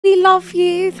love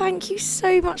you. Thank you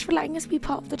so much for letting us be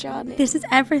part of the journey. This is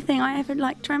everything I ever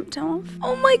dreamt of.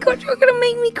 Oh my God, you're gonna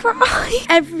make me cry.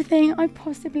 Everything I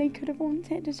possibly could have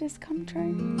wanted to just come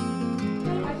true.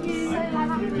 I'm so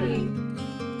happy.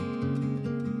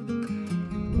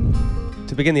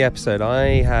 To begin the episode,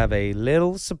 I have a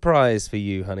little surprise for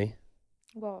you, honey.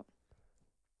 What?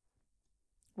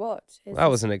 What? That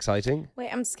wasn't exciting.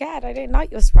 Wait, I'm scared. I don't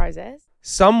like your surprises.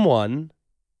 Someone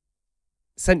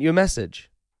sent you a message.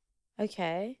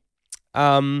 Okay.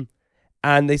 And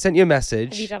they sent you a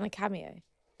message. Have you done a cameo?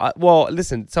 Well,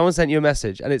 listen, someone sent you a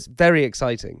message, and it's very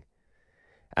exciting.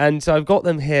 And so I've got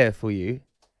them here for you.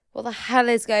 What the hell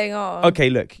is going on?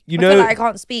 Okay, look, I feel like I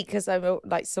can't speak because I'm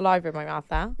like saliva in my mouth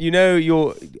now. You know,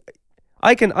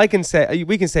 we can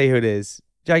say who it is.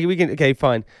 Jackie, okay,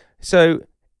 fine. So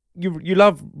you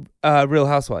love Real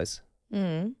Housewives.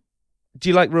 Mm. Do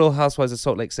you like Real Housewives of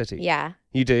Salt Lake City? Yeah.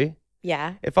 You do?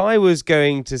 Yeah. If I was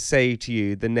going to say to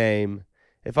you the name,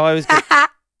 if I was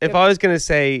going to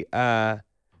say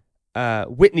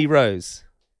Whitney Rose.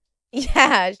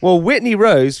 Yeah. Well, Whitney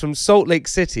Rose from Salt Lake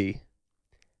City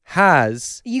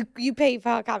has... You pay for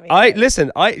her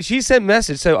cameo. She sent a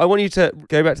message, so I want you to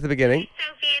go back to the beginning.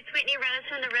 Sophie, it's Whitney Rose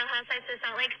from the Real Housewives of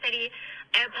Salt Lake City.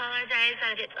 I apologize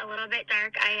that it's a little bit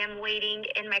dark. I am waiting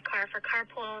in my car for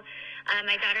carpool.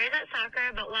 My daughter is at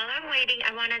soccer, but while I'm waiting,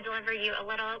 I want to deliver you a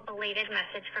little belated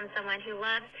message from someone who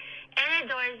loves and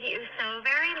adores you so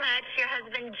very much. Your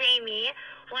husband, Jamie,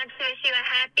 wants to wish you a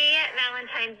happy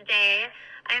Valentine's Day.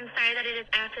 I'm sorry that it is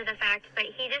after the fact, but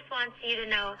he just wants you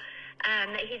to know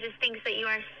that he just thinks that you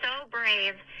are so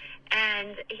brave,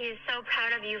 and he's so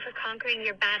proud of you for conquering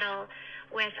your battle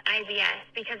with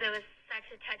IBS, because it was such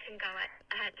a touch and go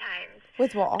at times.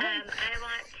 With what? I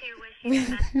want to wish you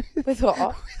the best. With what?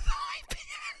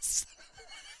 IBS.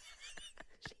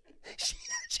 she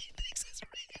thinks it's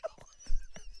real.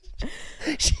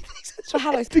 She thinks it's real.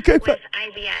 With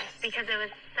IBS, because it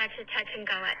was such a touch and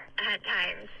go at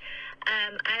times.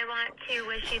 I want to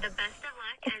wish you the best of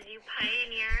luck as you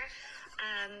pioneer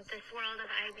this world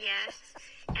of IBS,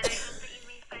 and I hope that you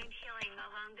may find healing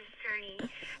along this journey.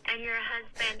 And your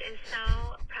husband is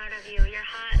so proud of you. Your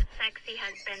hot, sexy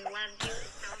husband loves you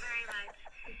so very much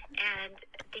and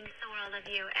thinks the world of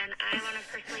you. And I want to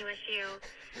personally wish you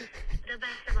the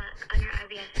best of luck on your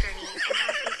IBS journey and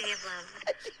happy day of love.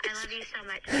 I love you so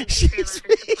much. Thank you for your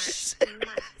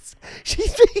love and support.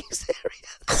 She's being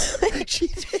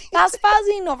serious. That's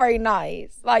firstly not very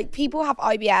nice. Like, people have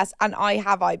IBS and I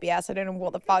have IBS. I don't know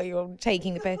what the fuck you're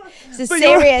taking the piss. It's a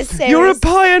serious. You're a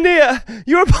pioneer.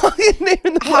 You're a pioneer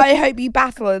in the I hope you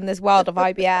battle in this world of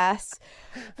IBS.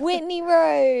 Whitney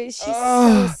Rose, she's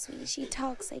so sweet. She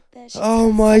talks like this.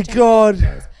 Oh my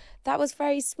God. That was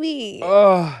very sweet.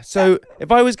 So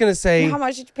if I was going to say... How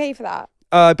much did you pay for that?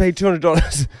 I paid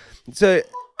 $200. So...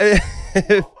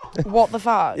 What the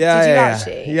fuck? Yeah, did you yeah,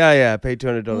 actually? Yeah, I paid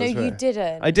 $200 No, for you it.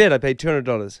 didn't. I did. I paid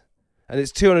 $200. And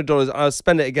it's $200. I'll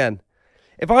spend it again.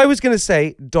 If I was going to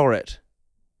say Dorrit.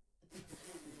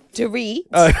 Dorit?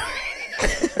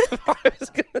 If I was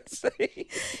going to say...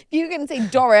 If you were going to say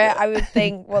Dorrit, I would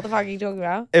think, what the fuck are you talking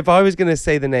about? If I was going to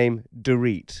say the name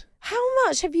Dorit. How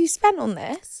much have you spent on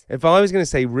this? If I was going to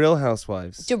say Real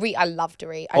Housewives. Dorit, I love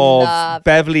Dorit. I of love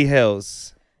Beverly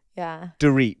Hills. Yeah.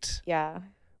 Dorit. Yeah.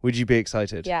 Would you be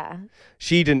excited? Yeah.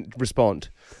 She didn't respond.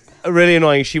 Really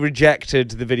annoying. She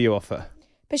rejected the video offer.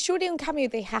 But surely on Cameo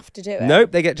they have to do it.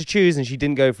 Nope, they get to choose and she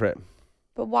didn't go for it.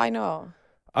 But why not?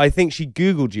 I think she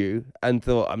Googled you and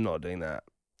thought, I'm not doing that.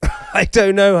 I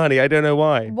don't know, honey. I don't know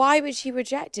why. Why would she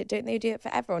reject it? Don't they do it for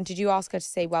everyone? Did you ask her to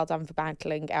say well done for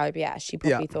battling IBS? She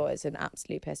probably thought it's an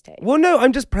absolute piss take. Well, no,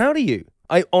 I'm just proud of you.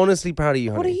 I'm honestly proud of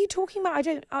you, honey. What are you talking about?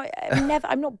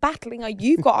 I'm not battling.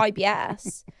 You've got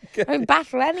IBS. I don't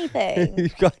battle anything.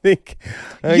 You've got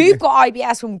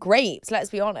IBS from grapes, let's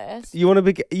be honest. You want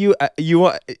to be, you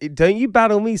want, don't you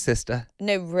battle me, sister?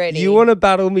 No, really. You want to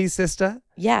battle me, sister?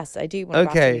 Yes, I do want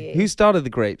to battle you. Okay, who started the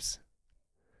grapes?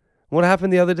 What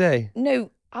happened the other day?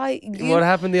 No, what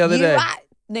happened the other day?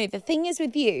 No, the thing is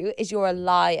with you is you're a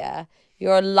liar.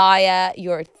 You're a liar,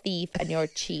 you're a thief, and you're a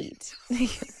cheat.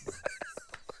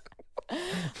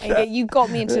 You got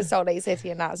me into Salt Lake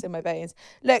City and that's in my bones.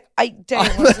 Look, I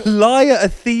don't want to... a liar, a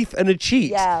thief, and a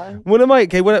cheat. Yeah. When am I?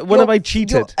 Okay. When have I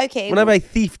cheated? Okay. When have I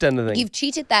thiefed anything? You've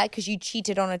cheated there because you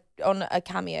cheated on a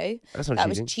cameo. That's not that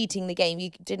cheating. was cheating the game.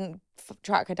 You didn't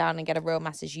track her down and get a real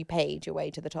message. You paid your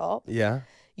way to the top. Yeah.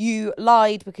 You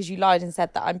lied because you lied and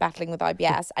said that I'm battling with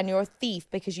IBS, and you're a thief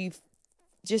because you've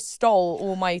just stole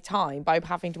all my time by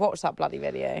having to watch that bloody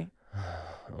video.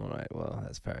 All right. Well,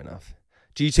 that's fair enough.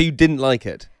 So you didn't like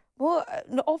it? Well,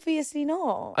 no, obviously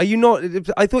not. Are you not?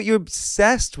 I thought you were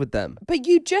obsessed with them. But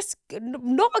you just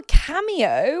not a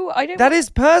cameo. I don't. That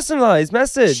is personalised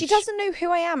message. She doesn't know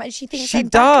who I am, and she thinks She I'm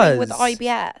battling with does.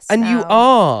 IBS. And you now.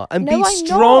 are. And No, be I'm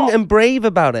strong not. and brave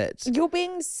about it. You're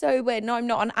being so weird. No, I'm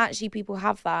not. And actually, people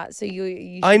have that. So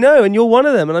you I know, and you're one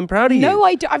of them, and I'm proud of you. No,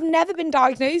 I've never been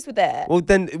diagnosed with it. Well,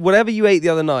 then whatever you ate the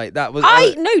other night, that was.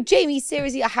 No, Jamie.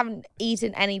 Seriously, I haven't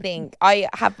eaten anything. I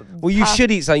have. Well, you should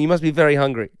eat something. You must be very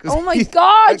hungry. Oh my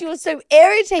God, you're so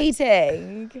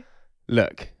irritating.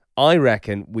 Look, I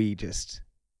reckon we just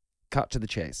cut to the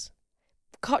chase.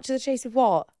 Cut to the chase of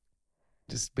what?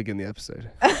 Just begin the episode.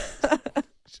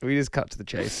 Should we just cut to the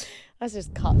chase? Let's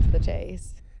just cut to the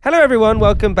chase. Hello, everyone.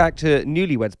 Welcome back to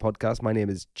NewlyWeds podcast. My name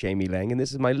is Jamie Lang, and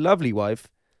this is my lovely wife.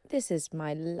 This is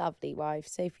my lovely wife,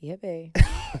 Sophie Hibby.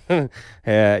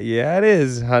 Yeah, it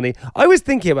is, honey. I was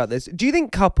thinking about this. Do you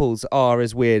think couples are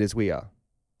as weird as we are?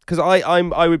 Because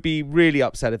I would be really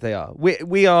upset if they are.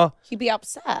 We are. You'd be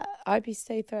upset. I'd be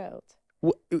so thrilled.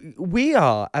 We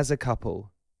are as a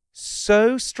couple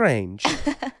so strange.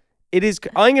 It is.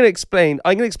 I'm going to explain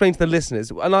to the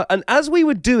listeners. And as we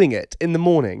were doing it in the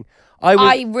morning,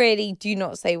 I really do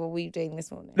not say what we were doing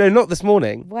this morning. No, not this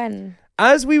morning. When?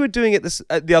 As we were doing it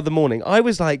the other morning, I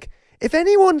was like, if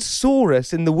anyone saw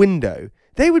us in the window,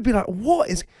 they would be like, what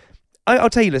is... I'll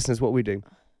tell you, listeners, what we're doing.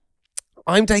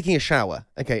 I'm taking a shower,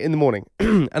 okay, in the morning,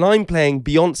 and I'm playing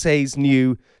Beyonce's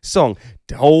new song,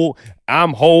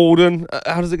 I'm holding...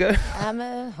 how does it go? I'm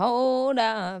a hold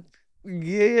up.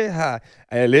 Yeah,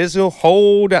 a little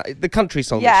hold up. The country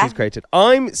song that she's created.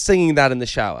 I'm singing that in the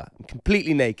shower. I'm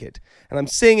completely naked, and I'm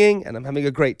singing, and I'm having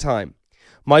a great time.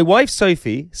 My wife,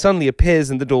 Sophie, suddenly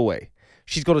appears in the doorway.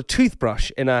 She's got a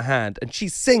toothbrush in her hand, and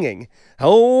she's singing,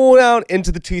 hold out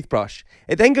into the toothbrush.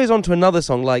 It then goes on to another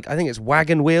song, like, I think it's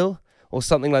Wagon Wheel, or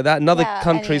something like that. Another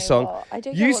country song. What? I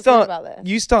don't know what's good about this.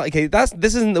 You start, okay,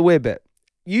 this isn't the weird bit.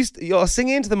 You're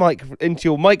singing into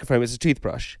your microphone. It's a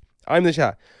toothbrush. I'm in the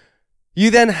shower. You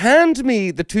then hand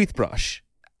me the toothbrush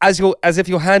as if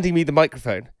you're handing me the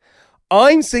microphone.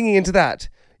 I'm singing into that.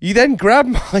 You then grab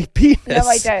my penis. No,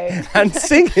 I don't. And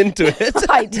sing into it.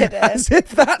 I didn't. As if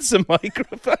that's a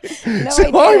microphone. No, so I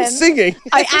didn't. I'm singing.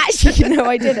 I actually, no,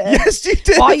 I didn't. Yes, you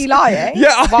did. Why are you lying?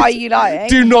 Yeah. Why are you lying?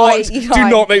 Do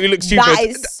not make me look stupid. That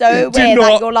is so weird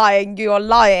that you're lying. You're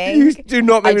lying. You do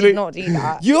not make me look... I did not do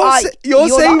that. You're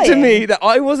saying lying. to me that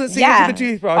I wasn't singing into the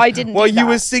toothbrush I didn't while do you that.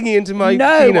 were singing into my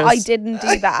No, penis. I didn't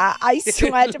do that. I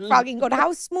swear to fucking God.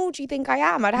 How small do you think I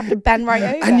am? I'd have to bend right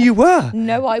over. And you were.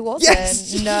 No, I wasn't.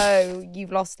 Yes. No,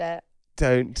 you've lost it.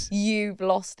 Don't. You've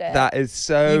lost it. That is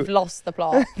so... You've lost the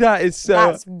plot. That is so...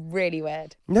 That's really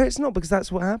weird. No, it's not, because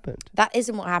that's what happened. That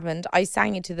isn't what happened. I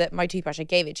sang into my toothbrush. I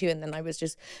gave it to you, and then I was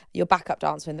just your backup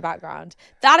dancer in the background.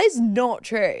 That is not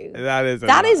true. That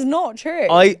is not true.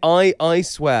 I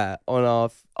swear on our...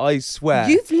 I swear.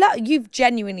 You've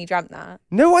genuinely dreamt that.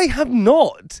 No, I have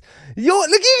not.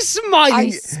 Look at you smiling. I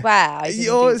swear I didn't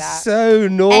You're do that. so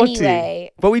naughty.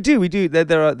 Anyway. But we do.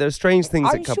 There are strange things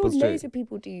I'm that couples sure do. loads of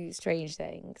people do strange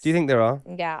things. Do you think there are?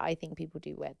 Yeah, I think people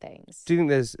do weird things. Do you think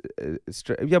there's...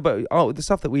 yeah, but the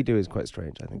stuff that we do is quite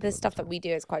strange, I think. The stuff that we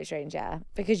do is quite strange, yeah.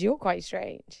 Because you're quite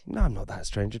strange. No, I'm not that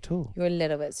strange at all. You're a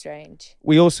little bit strange.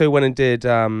 We also went and did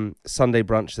Sunday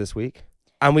brunch this week.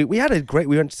 And we went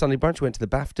to Sunday brunch, we went to the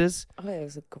BAFTAs. Oh, it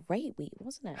was a great week,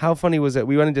 wasn't it? How funny was it?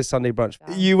 We went and did Sunday brunch.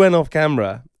 You went off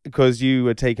camera because you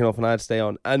were taken off and I had to stay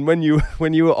on. And when you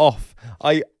were off,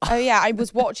 I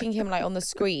was watching him like on the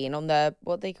screen, on the,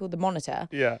 what they call the monitor.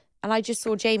 Yeah. And I just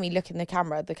saw Jamie look in the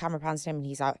camera pans to him and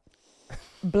he's like,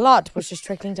 blood was just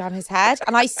trickling down his head.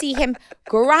 And I see him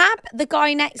grab the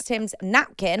guy next to him's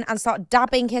napkin and start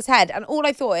dabbing his head. And all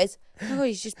I thought is, oh,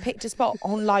 he's just picked a spot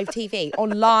on live TV.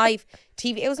 On live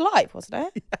TV. It was live, wasn't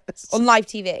it? Yes. On live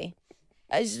TV.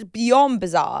 It's just beyond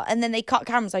bizarre. And then they cut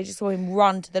cameras. I just saw him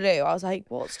run to the loo. I was like,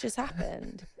 what's just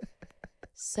happened?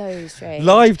 So strange.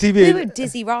 Live TV. We were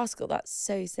Dizzy Rascal. That's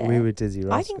so sick. We were Dizzy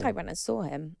Rascal. I think I went and saw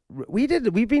him. We've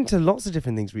been to lots of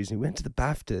different things recently. We went to the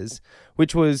BAFTAs,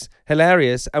 which was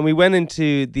hilarious, and we went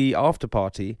into the after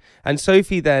party. And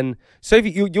Sophie,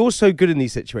 you're so good in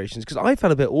these situations, because I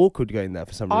felt a bit awkward going there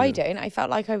for some reason. I don't. I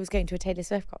felt like I was going to a Taylor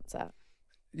Swift concert.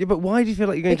 Yeah, but why do you feel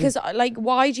like you're going because,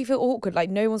 why do you feel awkward? Like,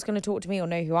 no one's going to talk to me or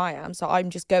know who I am, so I'm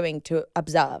just going to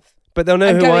observe. But they'll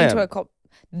know who I am.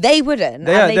 They wouldn't.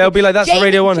 They'll be like, that's the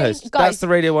Radio 1 host. Guys, that's the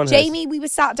Radio 1 host. Jamie, we were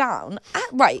sat down.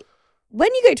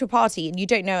 when you go to a party and you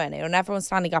don't know anyone and everyone's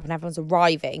standing up and everyone's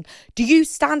arriving, do you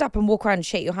stand up and walk around and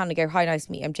shake your hand and go, hi, nice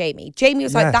to meet you, I'm Jamie? Jamie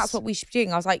was like, that's what we should be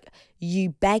doing. I was like,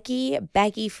 you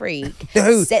beggy freak.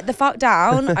 No. Sit the fuck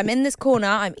down. I'm in this corner.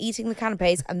 I'm eating the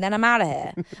canapes and then I'm out of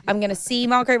here. I'm going to see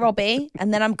Margot Robbie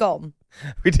and then I'm gone.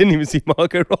 We didn't even see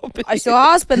Margot Robbie. I saw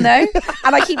her husband though,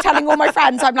 and I keep telling all my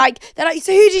friends, they're like,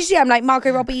 so who did you see? I'm like,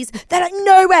 Margot Robbie's. They're like,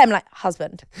 no way. I'm like,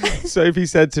 husband. Sophie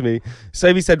said when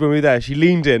we were there, she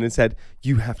leaned in and said,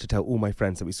 you have to tell all my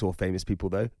friends that we saw famous people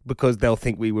though, because they'll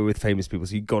think we were with famous people.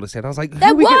 So you got to say it. I was like,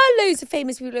 there were loads of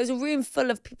famous people. There was a room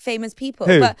full of famous people.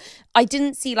 Who? But I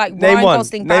didn't see like Name Ryan one.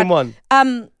 Gosling. Name one.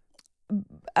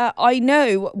 I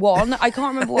know one. I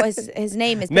can't remember what his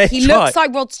name is, but he looks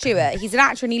like Rod Stewart. He's an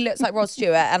actor and he looks like Rod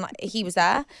Stewart, and he was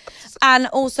there. And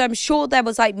also, I'm sure there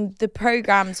was like the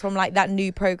programs from like that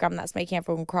new program that's making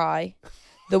everyone cry,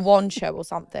 The One Show or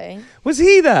something. Was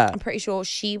he there? I'm pretty sure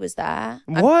she was there.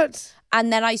 What?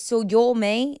 And then I saw your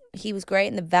mate. He was great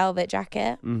in the velvet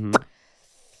jacket. Mm-hmm.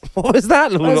 What was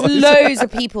that? There was loads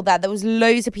of people there. There was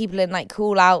loads of people in like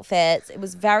cool outfits. It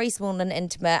was very small and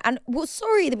intimate. And well,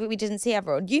 sorry that we didn't see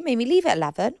everyone. You made me leave at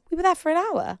 11. We were there for an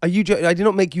hour. Are you joking? I did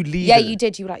not make you leave. Yeah, you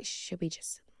did. You were like, we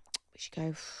should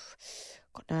go.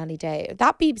 Got an early day.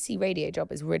 That BBC radio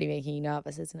job is really making you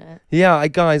nervous, isn't it? Yeah, I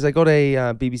got a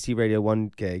BBC Radio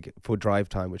 1 gig for drive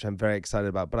time, which I'm very excited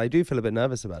about, but I do feel a bit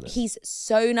nervous about it. He's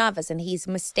so nervous and he's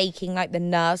mistaking like the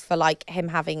nerves for like him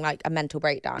having like a mental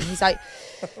breakdown. He's like,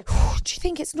 do you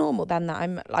think it's normal then that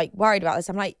I'm like worried about this?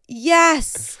 I'm like,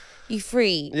 yes, you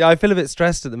freak. Yeah, I feel a bit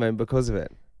stressed at the moment because of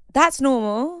it. That's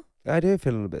normal. I do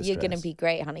feel a little bit stressed. You're going to be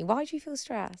great, honey. Why do you feel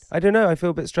stressed? I don't know. I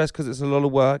feel a bit stressed because it's a lot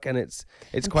of work and it's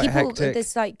quite hectic.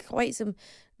 There's like quite some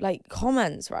like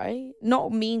comments, right?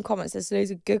 Not mean comments. There's loads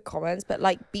of good comments, but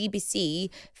like BBC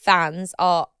fans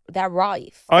they're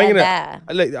rife.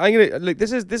 Look.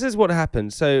 This is what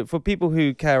happened. So for people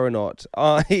who care or not,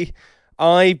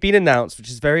 I've been announced,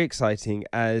 which is very exciting,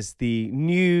 as the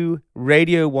new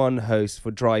Radio 1 host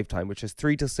for Drive Time, which is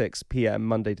 3 to 6 p.m.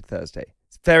 Monday to Thursday.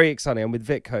 It's very exciting. I'm with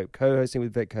Vic Hope, co-hosting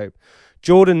with Vic Hope.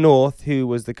 Jordan North, who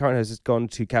was the current host, has gone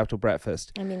to Capital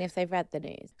Breakfast. I mean, if they've read the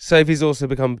news. Sophie's also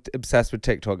become obsessed with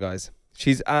TikTok, guys.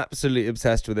 She's absolutely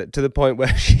obsessed with it to the point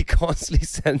where she constantly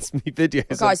sends me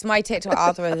videos. Guys, my TikTok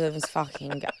algorithm is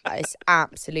fucking, it's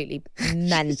absolutely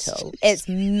mental. It's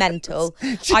mental.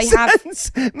 She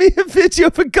sends me a video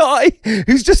of a guy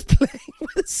who's just playing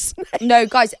with a snake. No,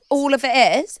 guys, all of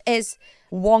it is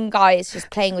one guy is just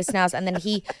playing with snails, and then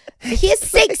he has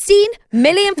 16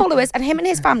 million followers, and him and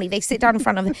his family, they sit down in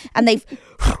front of him and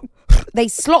they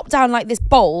slop down like this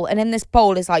bowl, and in this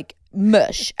bowl is like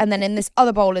mush, and then in this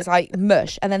other bowl is like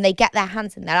mush, and then they get their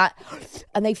hands in there like,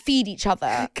 and they feed each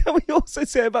other. Can we also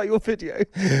say about your video?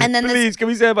 And then please, can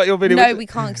we say about your video? No, we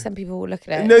can't, because then people will look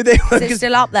at it. No, they won't. It's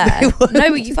still up there. No,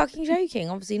 are you fucking joking?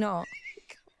 Obviously not.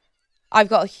 I've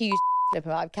got a huge clip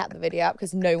of it. I've kept the video up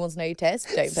because no one's noticed.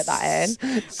 Don't put that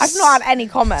in. I've not had any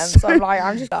comments. So I'm like,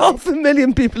 I'm just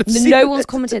 500,000 people have seen no one's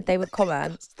commented. They would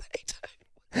comment.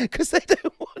 Because they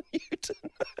don't want you to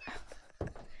know.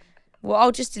 Well,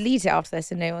 I'll just delete it after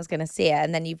this and no one's going to see it.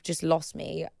 And then you've just lost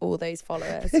me, all those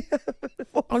followers.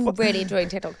 I'm really enjoying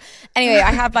TikTok. Anyway,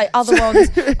 I have like other ones.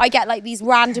 I get like these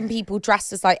random people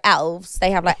dressed as like elves.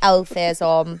 They have like elf ears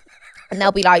on. And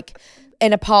they'll be like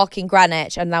in a park in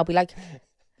Greenwich. And they'll be like...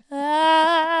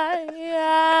 And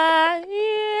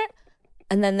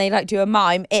then they like do a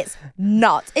mime. It's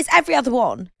nuts. It's every other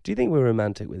one. Do you think we're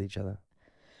romantic with each other?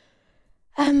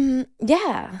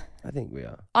 Yeah. I think we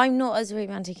are. I'm not as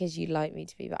romantic as you'd like me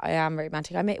to be, but I am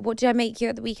romantic. What did I make you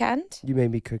at the weekend? You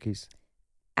made me cookies.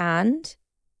 And?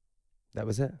 That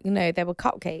was it? No, there were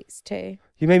cupcakes too.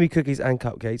 You made me cookies and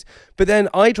cupcakes. But then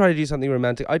I tried to do something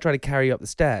romantic. I tried to carry you up the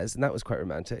stairs, and that was quite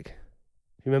romantic.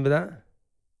 You remember that?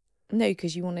 No,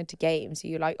 because you wanted to game, so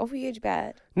you're like, "Oh, we go to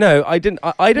bed." No, I didn't.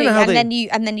 I don't know how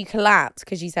and then you collapsed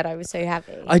because you said I was so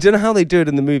heavy. I don't know how they do it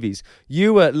in the movies.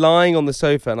 You were lying on the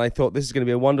sofa, and I thought this is going to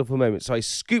be a wonderful moment, so I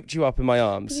scooped you up in my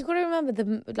arms. But you've got to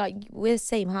remember we're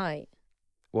same height.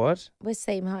 What? We're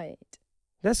same height.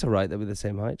 That's all right that we're the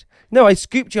same height. No, I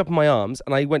scooped you up in my arms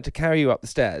and I went to carry you up the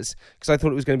stairs because I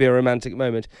thought it was going to be a romantic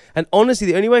moment. And honestly,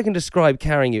 the only way I can describe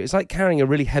carrying you, it's like carrying a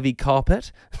really heavy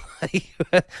carpet.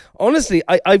 Honestly,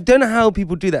 I don't know how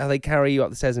people do that, how they carry you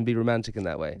up the stairs and be romantic in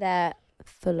that way. They're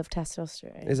full of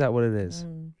testosterone. Is that what it is?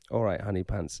 All right, honey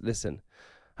pants. Listen,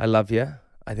 I love you.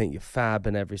 I think you're fab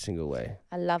in every single way.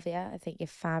 I love you. I think you're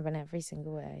fab in every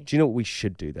single way. Do you know what we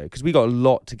should do, though? Because we got a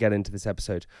lot to get into this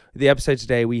episode. The episode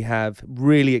today, we have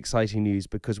really exciting news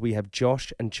because we have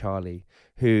Josh and Charlie,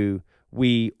 who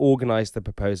we organised the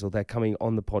proposal. They're coming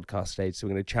on the podcast stage. So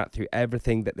we're going to chat through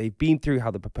everything that they've been through,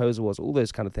 how the proposal was, all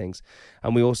those kind of things.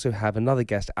 And we also have another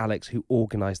guest, Alex, who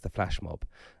organised the flash mob.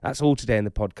 That's all today in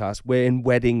the podcast. We're in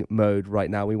wedding mode right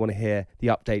now. We want to hear the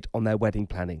update on their wedding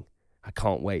planning. I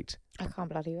can't wait. I can't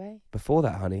bloody wait. Before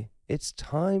that, honey, it's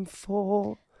time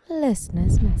for...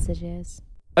 listeners' messages.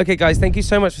 Okay, guys, thank you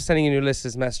so much for sending in your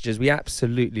listeners' messages. We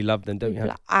absolutely love them, don't we?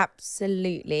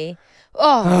 Absolutely.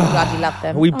 Oh, we bloody love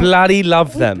them. We bloody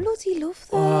love them. We bloody love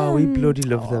them. Oh, we bloody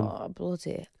love them. Oh,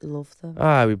 bloody love them.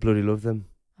 Ah, we bloody love them.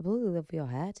 I bloody love your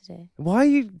hair today. Why are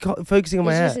you focusing on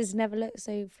my hair? It's never looked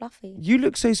so fluffy. You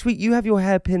look so sweet. You have your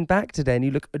hair pinned back today and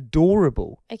you look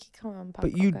adorable. Okay, come on,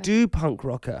 But you do, punk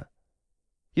rocker.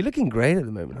 You're looking great at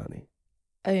the moment, honey.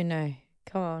 Oh, no.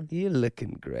 Come on. You're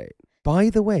looking great. By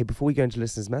the way, before we go into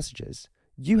listeners' messages,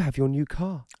 you have your new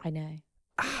car. I know.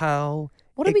 How?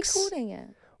 What are we calling it?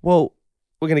 Well,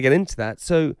 we're going to get into that.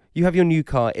 So you have your new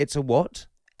car. It's a what?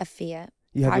 A Fiat.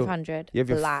 You have 500. You have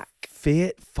your black.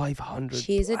 Fiat 500.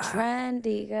 She's black. a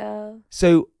trendy girl.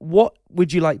 So what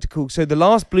would you like to call? So the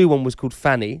last blue one was called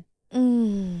Fanny.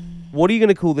 What are you going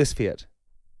to call this Fiat?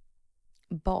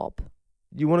 Bob.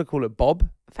 You want to call it Bob?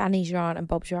 Fanny's your aunt and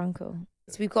Bob's your uncle.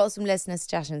 So we've got some listener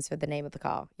suggestions for the name of the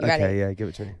car. You ready? Okay, yeah, give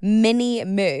it to me. Mini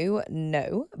Moo,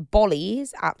 no.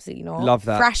 Bollies, absolutely not. Love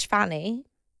that. Fresh Fanny.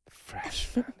 Fresh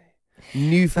Fanny.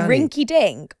 New Fanny. Rinky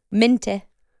Dink. Minty.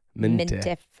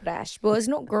 Minty. Fresh. Well, it's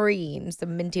not green, so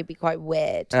minty would be quite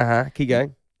weird. Keep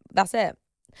going. That's it.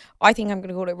 I think I'm going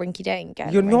to call it Rinky Dink.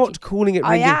 You're not calling it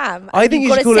Rinky. I am. I think you've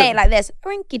you should got to call say it like this.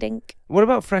 Rinky Dink. What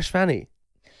about Fresh Fanny?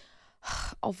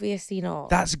 Obviously not.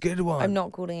 That's a good one. I'm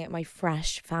not calling it my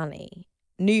Fresh Fanny.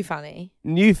 New Fanny.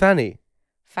 New Fanny.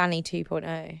 Fanny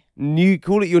 2.0.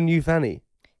 Call it your new Fanny.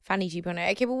 Fanny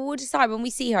 2.0. Okay, well, we'll decide when we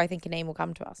see her. I think a name will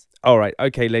come to us. All right.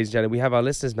 Okay, ladies and gentlemen, we have our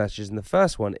listeners' messages, and the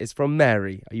first one is from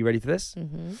Mary. Are you ready for this?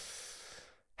 Mm-hmm.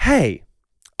 Hey,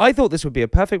 I thought this would be a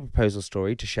perfect proposal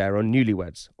story to share on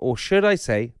NewlyWeds, or should I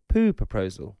say, poo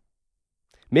proposal.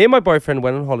 Me and my boyfriend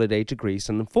went on holiday to Greece,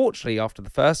 and unfortunately, after the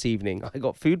first evening, I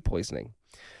got food poisoning.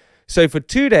 So for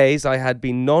 2 days, I had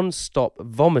been non-stop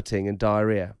vomiting and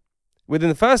diarrhea. Within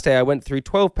the first day, I went through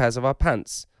 12 pairs of our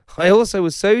pants. I also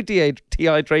was so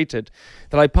dehydrated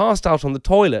that I passed out on the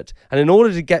toilet, and in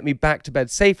order to get me back to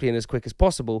bed safely and as quick as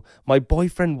possible, my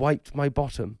boyfriend wiped my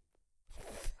bottom.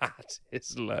 That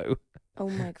is low. Oh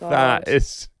my God. That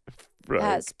is... Bro.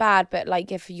 That's bad, but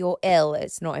like if you're ill,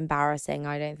 it's not embarrassing,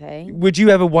 I don't think. Would you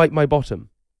ever wipe my bottom?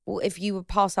 Well, if you would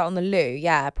pass out on the loo,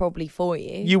 yeah, probably for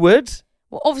you. You would?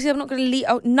 Well, obviously, I'm not going to leave.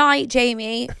 Oh, night,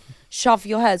 Jamie. Shove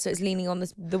your head so it's leaning on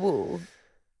the wall.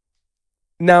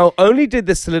 Now, only did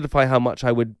this solidify how much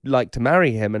I would like to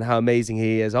marry him and how amazing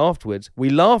he is afterwards, we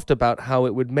laughed about how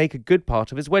it would make a good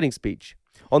part of his wedding speech.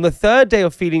 On the third day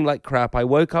of feeling like crap, I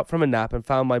woke up from a nap and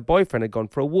found my boyfriend had gone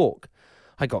for a walk.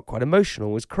 I got quite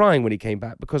emotional, was crying when he came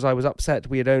back because I was upset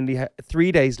we had only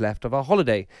 3 days left of our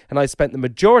holiday and I spent the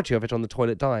majority of it on the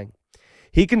toilet dying.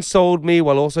 He consoled me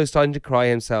while also starting to cry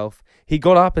himself. He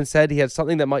got up and said he had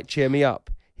something that might cheer me up.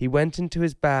 He went into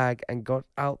his bag and got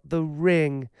out the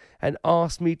ring and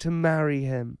asked me to marry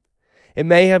him. It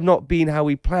may have not been how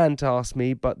he planned to ask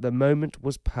me, but the moment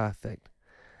was perfect.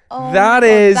 Oh,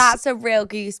 That's a real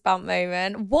goosebump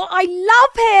moment. What? I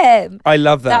love him. I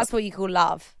love that. That's what you call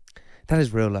love. That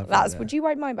is real love. That's. Would you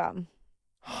wipe my bum?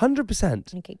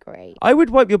 100%. Okay, great. I would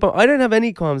wipe your bum. I don't have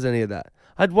any qualms any of that.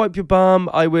 I'd wipe your bum.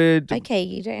 I would. Okay,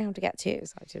 you don't have to get too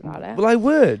excited about it. Well, I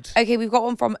would. Okay, we've got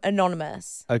one from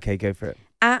Anonymous. Okay, go for it.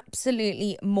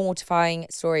 Absolutely mortifying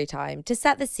story time. To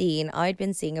set the scene, I'd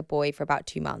been seeing a boy for about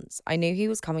 2 months. I knew he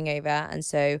was coming over, and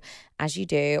so, as you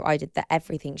do, I did the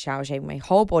everything shower, shaving my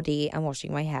whole body and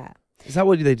washing my hair. Is that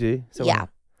what they do? Yeah.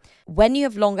 When you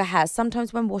have longer hair,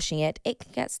 sometimes when washing it, it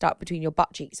can get stuck between your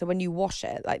butt cheeks. So when you wash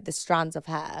it, like the strands of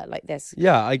hair, like this.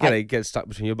 Yeah, I get it. It gets stuck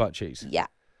between your butt cheeks. Yeah.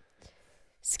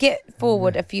 Skip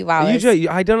forward a few hours.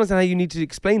 I don't understand how you need to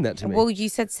explain that to me. Well, you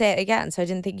said say it again, so I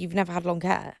didn't think you've never had long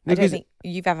hair. I don't think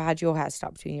you've ever had your hair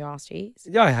stuck between your arse cheeks.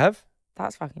 Yeah, I have.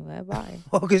 That's fucking weird. Why?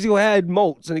 Well, because your hair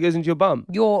molts and it goes into your bum.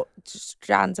 Your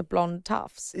strands of blonde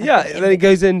tufts. Yeah, and then it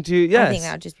goes into, yes. I think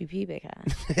that would just be pubic hair.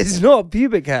 It's not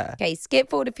pubic hair. Okay, skip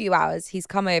forward a few hours. He's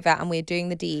come over and we're doing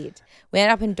the deed. We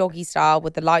end up in doggy style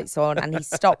with the lights on and he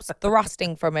stops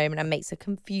thrusting for a moment and makes a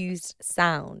confused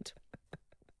sound.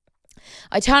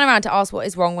 I turn around to ask what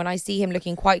is wrong when I see him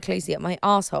looking quite closely at my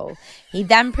arsehole. He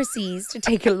then proceeds to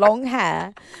take a long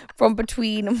hair from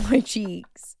between my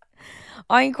cheeks.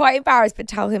 I'm quite embarrassed, but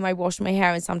tell him I wash my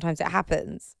hair and sometimes it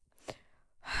happens.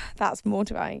 That's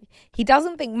mortifying. He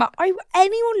doesn't think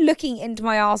anyone looking into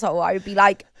my arsehole, I would be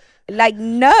like, Like,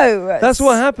 no. That's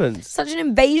what happens. Such an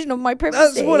invasion of my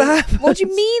privacy. That's what happens. What do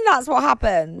you mean that's what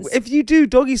happens? If you do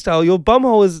doggy style, your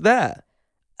bumhole is there.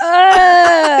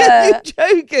 You're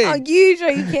joking. Are you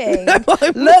joking? No,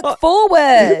 I'm look not.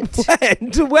 forward.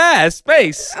 When? To where?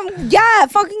 Space. Yeah,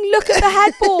 fucking look at the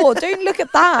headboard. Don't look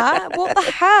at that. What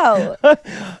the hell?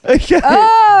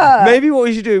 Okay. Maybe what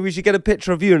we should do, we should get a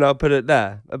picture of you and I'll put it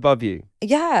there above you.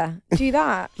 Yeah, do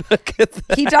that. Look at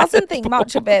that. He doesn't think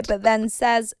much of it, but then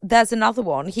says there's another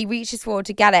one. He reaches forward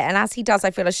to get it, and as he does,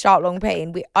 I feel a sharp, long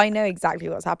pain. I know exactly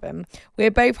what's happened. We're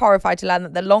both horrified to learn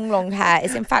that the long, long hair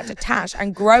is in fact attached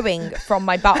and growing from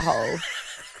my butthole.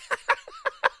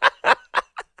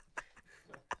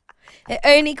 It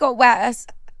only got worse.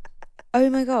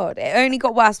 Oh my God. It only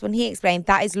got worse when he explained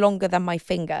that is longer than my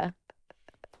finger.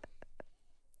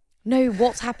 No,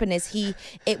 what's happened is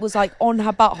it was like on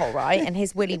her butthole, right? And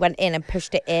his willy went in and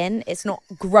pushed it in. It's not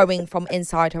growing from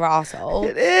inside her arsehole.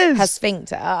 It is. Her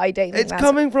sphincter. I don't think it's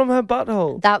coming from her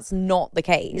butthole. That's not the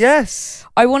case. Yes.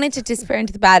 I wanted to disappear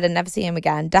into the bed and never see him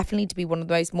again. Definitely to be one of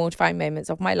the most mortifying moments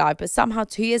of my life. But somehow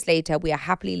 2 years later, we are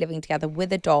happily living together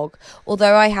with a dog.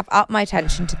 Although I have upped my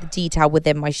attention to the detail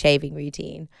within my shaving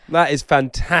routine. That is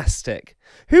fantastic.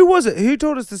 Who was it? Who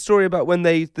told us the story about when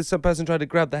some person tried to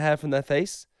grab the hair from their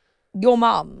face? Your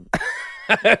mum.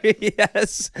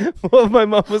 Yes. Well, my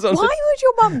mum was on. Why would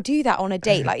your mum do that on a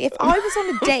date? Like, if I was on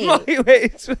a date.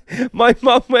 Wait. My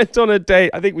mum went on a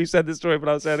date. I think we've said this story, but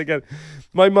I'll say it again.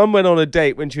 My mum went on a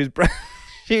date when she was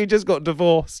she just got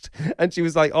divorced, and she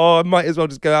was like, "Oh, I might as well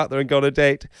just go out there and go on a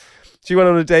date." She went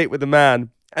on a date with a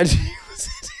man, and she was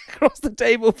sitting across the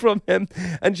table from him,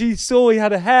 and she saw he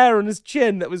had a hair on his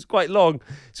chin that was quite long.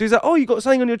 So he's like, "Oh, you got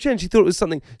something on your chin?" She thought it was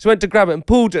something. She went to grab it and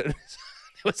pulled it.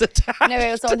 It was attached. No,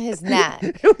 it was on his neck.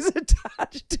 It was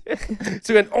attached to it.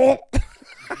 So he went, oh.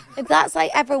 That's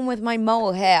like everyone with my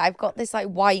mole here. I've got this like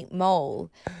white mole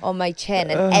on my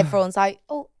chin, and everyone's like,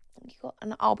 "Oh, you got,"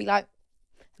 and I'll be like,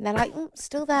 and they're like,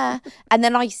 "Still there." And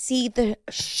then I see the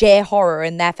sheer horror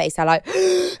in their face. They're like,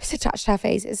 "It's attached to her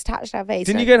face. It's attached to her face."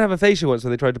 Didn't you go and have a facial once where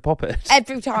they tried to pop it?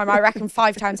 Every time, I reckon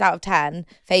 5 times out of 10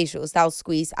 facials, they'll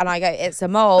squeeze, and I go, "It's a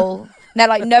mole." And they're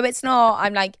like, "No, it's not."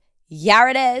 I'm like, "Yeah,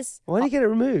 it is." Why do you get it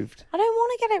removed? I don't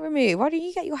want to get it removed. Why don't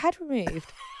you get your head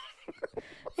removed?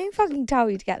 I don't fucking tell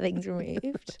you to get things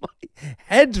removed.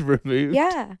 Head removed?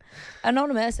 Yeah.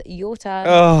 Anonymous, your turn.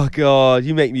 Oh, God.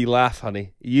 You make me laugh,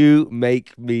 honey. You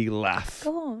make me laugh.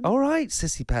 Go on. All right,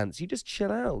 sissy pants. You just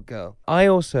chill out, girl. I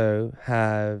also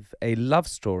have a love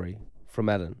story from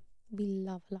Ellen. We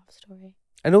love a love story.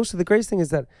 And also, the greatest thing is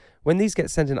that when these get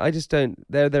sent in, I just don't...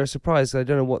 They're a surprise. I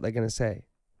don't know what they're going to say.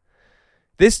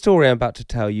 This story I'm about to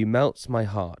tell you melts my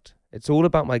heart. It's all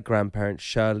about my grandparents,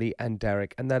 Shirley and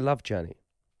Derek, and their love journey.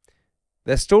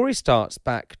 Their story starts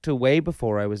back to way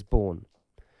before I was born.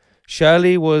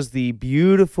 Shirley was the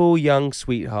beautiful young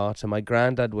sweetheart, and my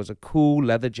granddad was a cool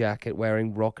leather jacket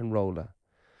wearing rock and roller.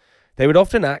 They would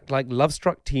often act like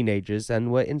love-struck teenagers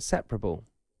and were inseparable.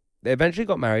 They eventually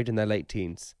got married in their late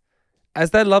teens.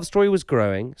 As their love story was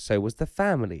growing, so was the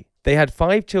family. They had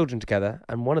 5 children together,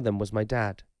 and one of them was my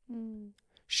dad.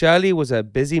 Shirley was a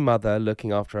busy mother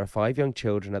looking after her 5 young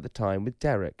children at the time with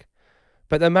Derek.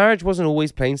 But their marriage wasn't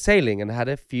always plain sailing and had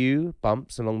a few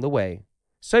bumps along the way.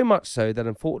 So much so that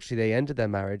unfortunately they ended their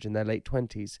marriage in their late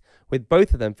 20s, with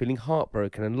both of them feeling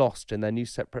heartbroken and lost in their new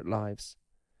separate lives.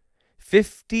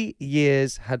 50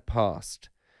 years had passed,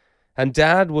 and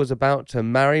Dad was about to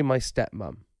marry my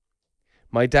stepmom.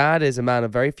 My dad is a man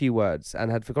of very few words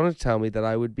and had forgotten to tell me that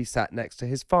I would be sat next to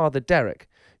his father, Derek,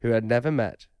 who I had never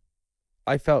met.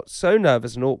 I felt so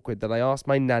nervous and awkward that I asked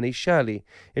my nanny Shirley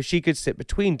if she could sit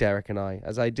between Derek and I,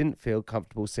 as I didn't feel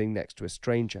comfortable sitting next to a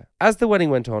stranger. As the wedding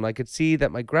went on, I could see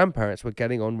that my grandparents were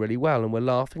getting on really well and were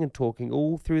laughing and talking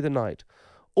all through the night,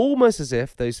 almost as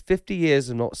if those 50 years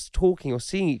of not talking or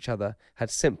seeing each other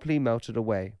had simply melted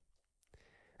away.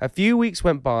 A few weeks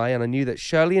went by and I knew that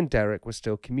Shirley and Derek were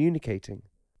still communicating.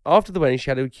 After the wedding,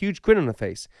 she had a huge grin on her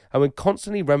face and would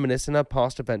constantly reminisce on her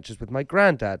past adventures with my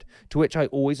granddad, to which I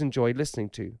always enjoyed listening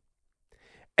to.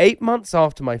 8 months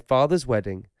after my father's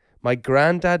wedding, my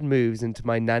granddad moves into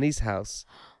my nanny's house,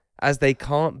 as they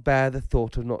can't bear the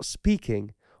thought of not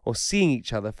speaking or seeing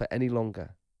each other for any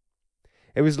longer.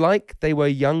 It was like they were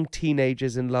young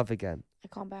teenagers in love again. I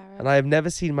can't bear it. And I have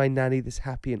never seen my nanny this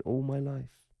happy in all my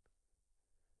life.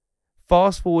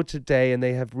 Fast forward today and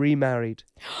they have remarried.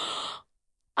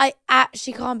 I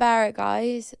actually can't bear it,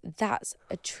 guys. That's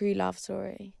a true love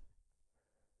story.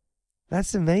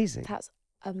 That's amazing. That's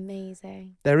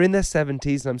amazing. They're in their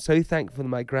 70s, and I'm so thankful that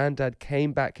my granddad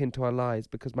came back into our lives,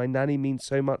 because my nanny means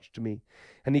so much to me,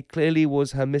 and he clearly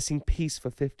was her missing piece for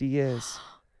 50 years.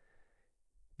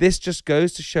 This just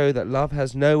goes to show that love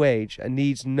has no age and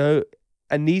needs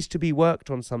to be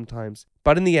worked on sometimes.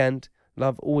 But in the end,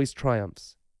 love always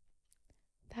triumphs.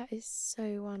 That is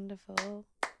so wonderful.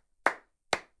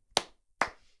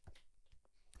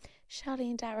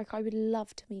 Charlie and Derek, I would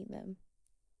love to meet them.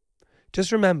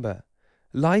 Just remember,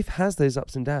 life has those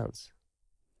ups and downs.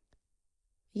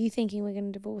 Are you thinking we're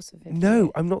going to divorce for 50 No,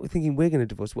 years? I'm not thinking we're going to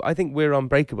divorce. I think we're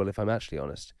unbreakable, if I'm actually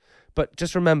honest. But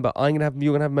just remember, you're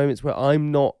going to have moments where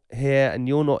I'm not here and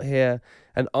you're not here,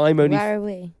 and I'm only... Where are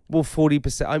we? Well,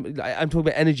 40%. I'm talking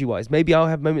about energy-wise. Maybe I'll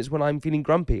have moments when I'm feeling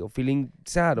grumpy or feeling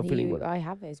sad or feeling... I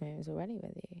have those moments already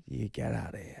with you. You get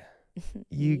out of here.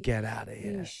 You get out of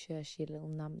here. You shush, you little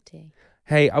numpty.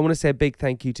 Hey, I want to say a big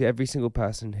thank you to every single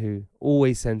person who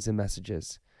always sends in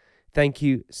messages. Thank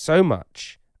you so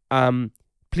much.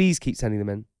 Please keep sending them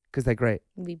in because they're great.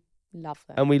 We love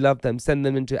them. And we love them. Send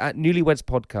them into @NewlyWeds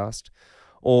podcast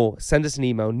or send us an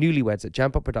email,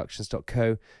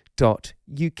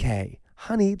 newlyweds@jampopproductions.co.uk.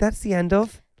 Honey, that's the end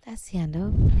of... That's the end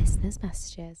of listeners'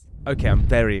 messages. Okay, I'm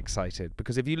very excited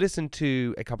because if you listened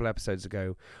to a couple episodes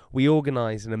ago, we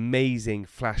organised an amazing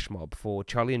flash mob for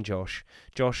Charlie and Josh.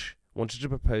 Josh wanted to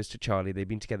propose to Charlie. They've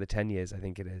been together 10 years, I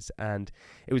think it is. And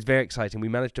it was very exciting. We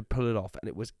managed to pull it off and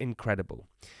it was incredible.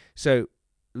 So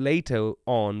later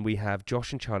on, we have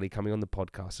Josh and Charlie coming on the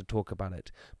podcast to talk about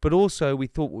it. But also, we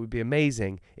thought what would be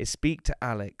amazing is speak to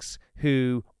Alex,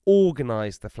 who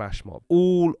organised the flash mob.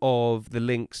 All of the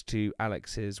links to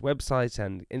Alex's website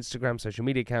and Instagram social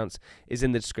media accounts is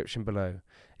in the description below.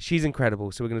 She's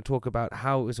incredible, so we're going to talk about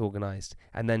how it was organised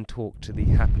and then talk to the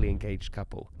happily engaged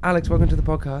couple. Alex, welcome to the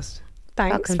podcast.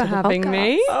 Thanks Welcome for to the having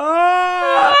me.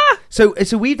 So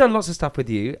we've done lots of stuff with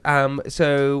you.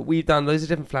 So we've done loads of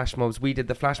different flash mobs. We did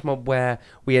the flash mob where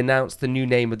we announced the new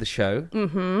name of the show.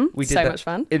 Mm-hmm. We did so that much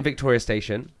fun. in Victoria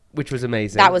Station, which was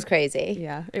amazing. That was crazy.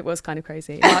 Yeah, it was kind of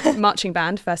crazy. Marching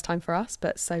band, first time for us,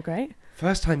 but so great.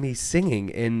 First time me singing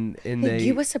in the...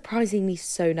 You were surprisingly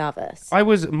so nervous. I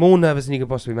was more nervous than you could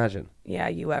possibly imagine. Yeah,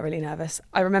 you were really nervous.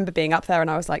 I remember being up there and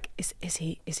I was like, is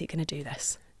he going to do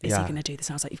this? Is he Yeah. going to do this?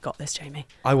 And I was like, you've got this, Jamie.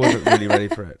 I wasn't really ready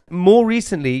for it. More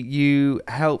recently, you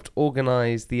helped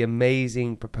organise the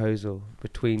amazing proposal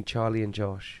between Charlie and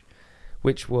Josh,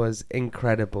 which was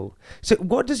incredible. So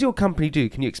what does your company do?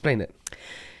 Can you explain it?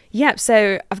 Yeah,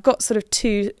 so I've got sort of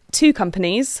two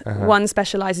companies. Uh-huh. One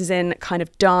specialises in kind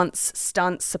of dance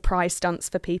stunts, surprise stunts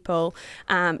for people,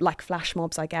 like flash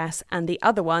mobs, I guess. And the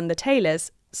other one, the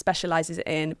Tailors, specialises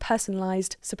in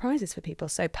personalised surprises for people.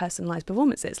 So personalised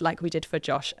performances like we did for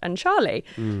Josh and Charlie.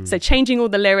 So changing all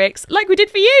the lyrics like we did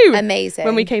for you. Amazing.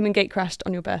 When we came and gate crashed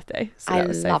on your birthday. So that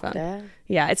was so loved fun. it.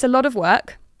 Yeah, it's a lot of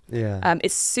work. Yeah.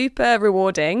 It's super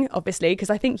rewarding, obviously, because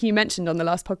I think you mentioned on the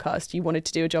last podcast you wanted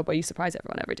to do a job where you surprise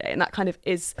everyone every day, and that kind of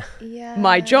is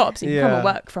my job. So you can come and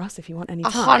work for us if you want any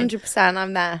time. 100%,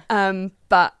 I'm there.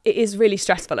 But it is really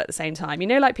stressful at the same time. You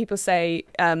know, like people say,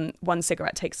 one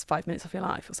cigarette takes 5 minutes off your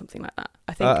life or something like that.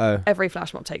 I think every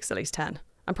flash mob takes at least 10.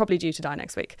 I'm probably due to die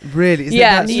next week. Really? Is it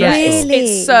that stressful?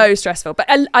 It's so stressful. But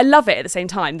I love it at the same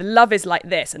time. The love is like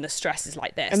this and the stress is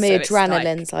like this. And the So it's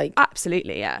adrenaline's like...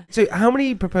 Absolutely, yeah. So how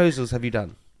many proposals have you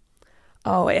done?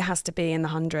 Oh, it has to be in the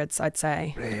hundreds, I'd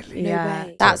say. Really? No Yeah.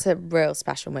 way. That's a real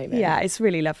special moment. Yeah, it's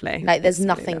really lovely. Like, there's It's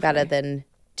really nothing better lovely. than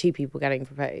two people getting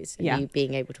proposed and you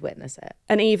being able to witness it.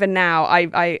 And even now,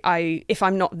 I if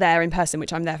I'm not there in person,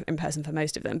 which I'm there in person for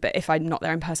most of them, but if I'm not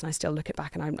there in person, I still look it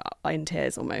back and I'm in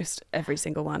tears almost every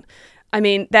single one. I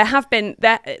mean, there have been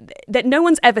that no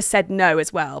one's ever said no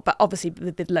as well, but obviously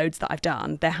the loads that I've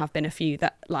done, there have been a few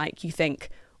that like you think,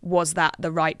 was that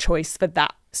the right choice for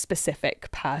that specific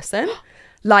person?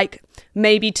 Like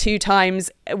maybe 2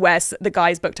 times where the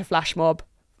guy's booked a flash mob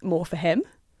more for him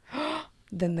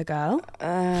than the girl. Do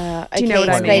you you know what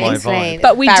I mean? Explain.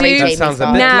 But we Very do- That Jamie's sounds a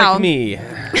vibe. bit Now- like me.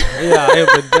 Yeah, I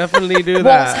would definitely do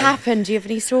that. What's happened? Do you have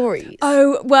any stories?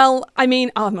 Oh, well, I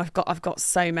mean, I've got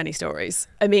so many stories.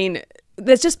 I mean,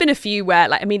 there's just been a few where,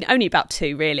 like, I mean, only about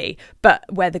 2 really, but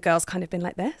where the girl's kind of been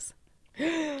like this.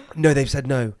 No, they've said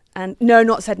no. And no,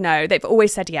 not said no. They've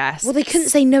always said yes. Well, they couldn't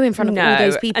say no in front of all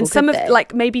those people, and some could of they?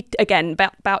 like maybe again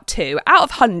about 2 out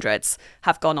of hundreds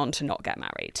have gone on to not get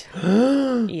married.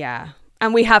 Yeah,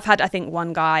 and we have had I think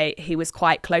one guy who was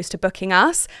quite close to booking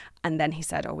us, and then he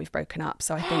said, "Oh, we've broken up."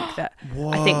 So I think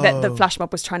that the flash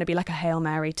mob was trying to be like a Hail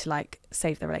Mary to like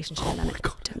save the relationship. and then it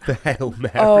didn't The Hail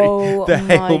Mary. Oh, the my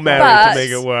Hail God. Mary to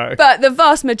make it work. But the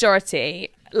vast majority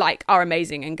like are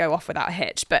amazing and go off without a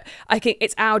hitch. But I think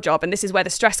it's our job, and this is where the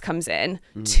stress comes in,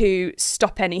 to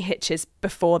stop any hitches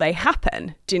before they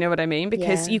happen. Do you know what I mean?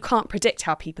 Because Yeah. you can't predict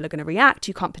how people are going to react.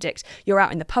 You can't predict. You're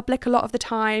out in the public a lot of the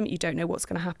time. You don't know what's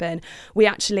going to happen. We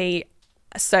actually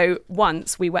So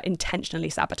once we were intentionally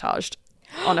sabotaged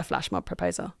on a flash mob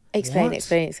proposal. Explain.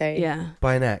 Yeah.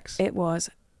 By an ex. It was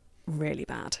really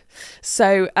bad.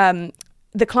 So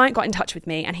the client got in touch with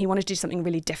me and he wanted to do something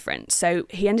really different. So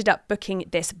he ended up booking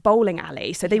this bowling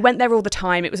alley. So they went there all the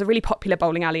time. It was a really popular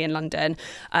bowling alley in London.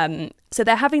 So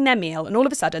they're having their meal and all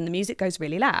of a sudden the music goes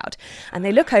really loud. And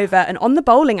they look over and on the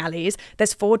bowling alleys,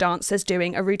 there's 4 dancers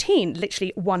doing a routine,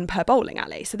 literally 1 per bowling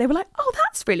alley. So they were like, oh,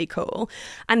 that's really cool.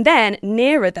 And then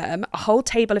nearer them, a whole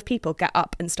table of people get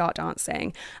up and start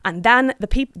dancing. And then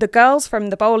the girls from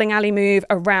the bowling alley move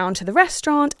around to the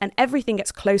restaurant and everything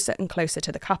gets closer and closer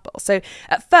to the couple. So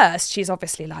at first, she's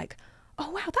obviously like,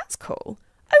 oh, wow, that's cool.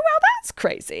 Oh, wow, that's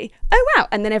crazy. Oh, wow.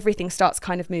 And then everything starts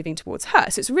kind of moving towards her.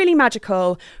 So it's really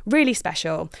magical, really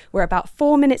special. We're about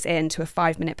 4 minutes into a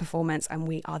 5-minute performance and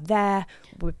we are there.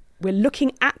 We're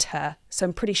looking at her. So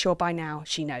I'm pretty sure by now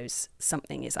she knows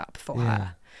something is up for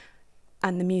her.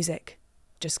 And the music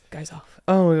just goes off.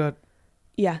 Oh, my God.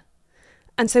 Yeah.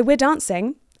 And so we're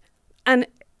dancing and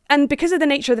because of the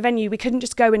nature of the venue, we couldn't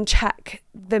just go and check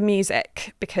the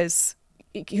music because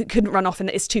you couldn't run off and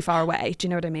it's too far away. Do you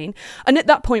know what I mean? And at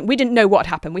that point, we didn't know what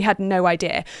happened. We had no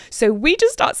idea. So we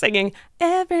just start singing,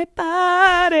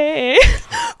 everybody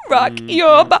rock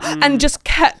your and just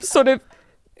kept sort of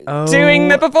doing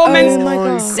the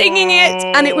performance, singing it.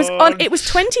 And it was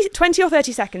 20 or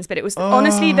 30 seconds, but it was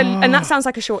honestly, and that sounds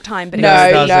like a short time, but it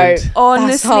was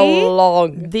honestly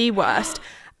the worst.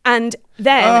 And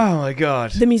then, oh my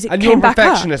God, the music and came back up. And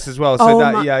you're a perfectionist as well,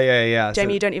 so yeah.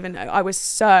 Jamie, you don't even know. I was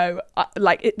so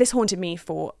this haunted me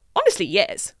for honestly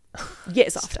years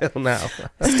after.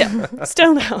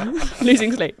 Still now,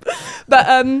 losing sleep.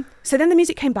 But so then the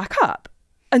music came back up,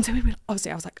 and so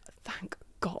obviously I was like, thank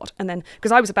God. And then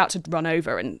because I was about to run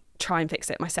over and try and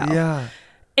fix it myself,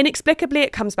 inexplicably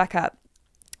it comes back up.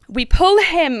 We pull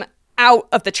him out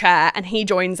of the chair and he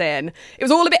joins in. It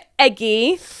was all a bit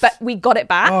eggy, but we got it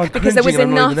back because there was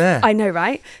enough. I know,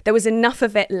 right? There was enough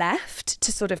of it left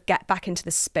to sort of get back into the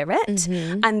spirit.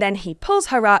 And then he pulls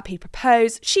her up. He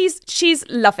proposed. She's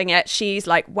loving it. She's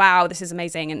like, wow, this is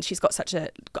amazing. And she's got such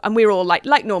a. And we're all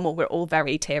like normal. We're all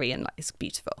very teary and like it's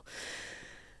beautiful.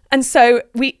 And so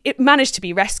it managed to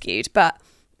be rescued, but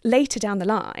later down the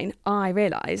line, I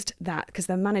realised that because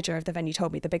the manager of the venue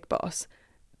told me, the big boss.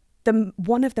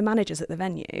 One of the managers at the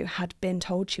venue had been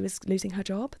told she was losing her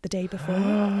job the day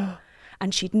before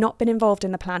and she'd not been involved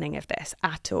in the planning of this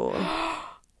at all.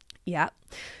 Yeah.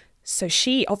 So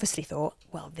she obviously thought,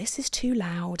 well, this is too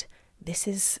loud. This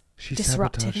is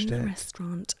disruptive in the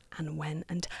restaurant. And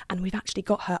we've actually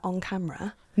got her on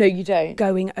camera. No, you don't.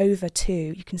 Going over to,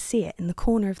 you can see it in the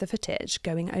corner of the footage,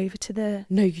 going over to the...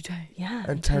 No, you don't. Yeah.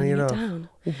 And turning it off. Down.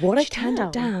 What a She turned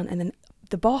it down and then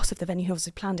the boss of the venue who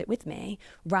obviously planned it with me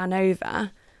ran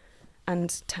over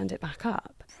and turned it back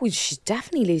up. Well, she's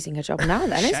definitely losing her job now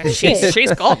then, isn't she?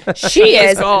 She's gone. She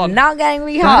is gone. Not getting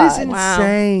rehired. That is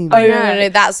insane. Wow. Oh, no,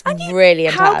 that's really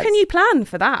intense. How can you plan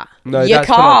for that? No, you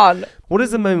can't. What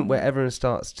is the moment where everyone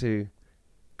starts to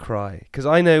cry? Because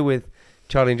I know with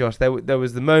Charlie and Josh, there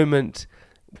was the moment...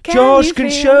 Josh can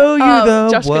show you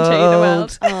the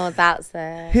world. Oh, that's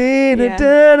it.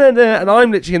 And I'm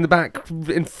literally in the back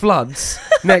in floods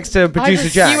next to producer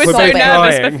Jack. You were so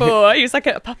nervous before. He was like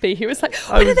a puppy. He was like,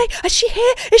 "What are they? Is she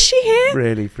here? Is she here?"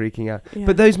 Really freaking out. Yeah.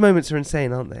 But those moments are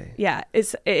insane, aren't they? Yeah,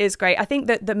 it is great. I think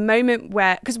that the moment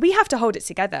where, because we have to hold it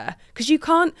together, because you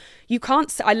can't.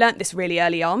 I learnt this really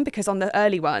early on because on the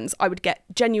early ones I would get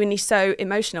genuinely so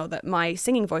emotional that my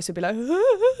singing voice would be like,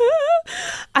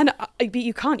 but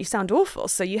you can't. You sound awful.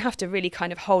 So you have to really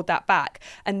kind of hold that back.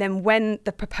 And then when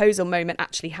the proposal moment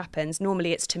actually happens,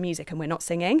 normally it's to music and we're not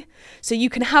singing. So you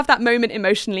can have that moment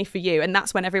emotionally for you. And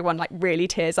that's when everyone like really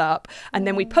tears up. And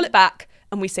then we pull it back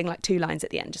and we sing like 2 lines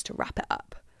at the end just to wrap it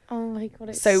up. Oh my God.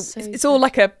 It's all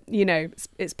like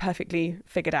it's perfectly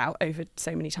figured out over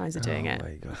so many times of doing it. Oh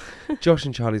my God. Josh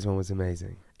and Charlie's one was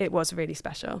amazing. It was really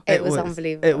special. It was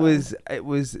unbelievable. It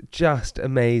was just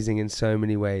amazing in so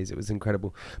many ways. It was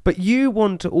incredible. But you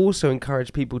want to also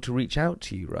encourage people to reach out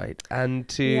to you, right? And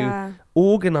to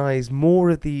organise more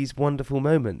of these wonderful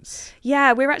moments.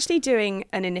 Yeah, we're actually doing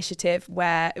an initiative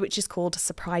which is called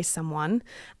Surprise Someone.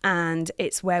 And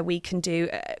it's where we can do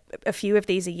a few of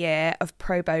these a year of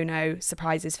pro bono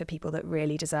surprises for people that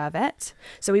really deserve it.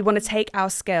 So we want to take our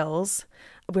skills.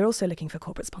 We're also looking for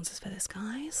corporate sponsors for this,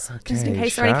 guys. Okay, just in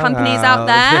case there are any companies out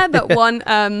there that want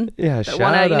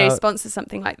to sponsor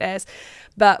something like this.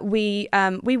 But we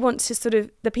want to sort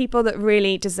of, the people that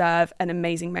really deserve an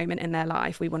amazing moment in their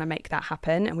life, we want to make that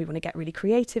happen, and we want to get really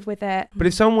creative with it. But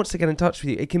if someone wants to get in touch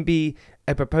with you, it can be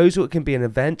a proposal, it can be an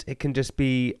event, it can just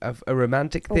be a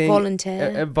romantic thing. Or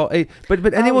volunteer.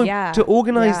 But anyone, to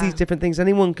organise Yeah. these different things,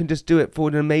 anyone can just do it for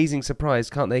an amazing surprise,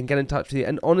 can't they? And get in touch with you.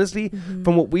 And honestly,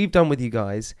 from what we've done with you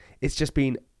guys, it's just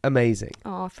been amazing.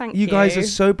 Oh, thank you. You guys are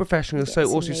so professional, so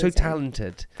It's awesome, so amazing.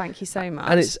 talented. Thank you so much.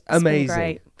 And it's been amazing.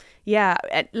 great. Yeah,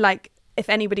 like if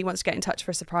anybody wants to get in touch for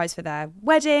a surprise for their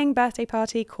wedding, birthday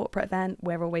party, corporate event,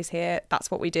 we're always here. That's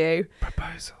what we do.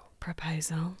 Proposal.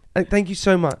 Thank you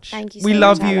so much. Thank you We so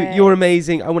love much, you. Alex. You're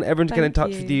amazing. I want everyone to get in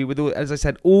Thank touch with you. you. With all, as I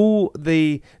said, all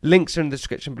the links are in the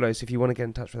description below. So if you want to get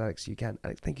in touch with Alex, you can.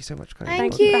 Alex, thank you so much for coming.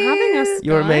 Thank Thank you for you. having us.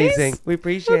 You're guys. amazing. We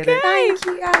appreciate it. Thank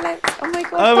you, Alex. Oh my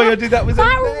god. Oh my god, dude, that was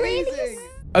that amazing. really is-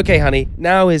 Okay, honey.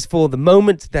 Now is for the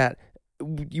moment that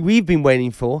we've been waiting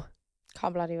for.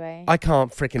 Can't bloody wait. I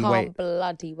can't freaking Can't wait.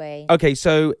 bloody wait. Okay,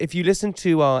 so if you listen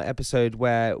to our episode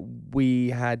where we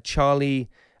had Charlie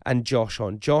and Josh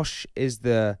on, Josh is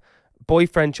the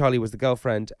boyfriend, Charlie was the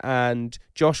girlfriend, and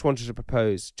Josh wanted to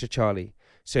propose to Charlie.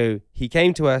 So he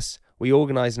came to us, we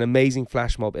organised an amazing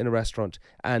flash mob in a restaurant,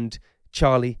 and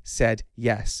Charlie said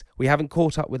yes. We haven't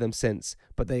caught up with them since,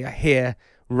 but they are here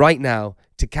right now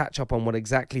to catch up on what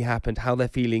exactly happened, how they're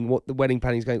feeling, what the wedding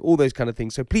planning is going, all those kind of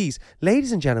things. So please,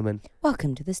 ladies and gentlemen,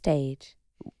 Welcome to the stage.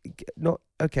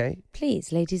 okay.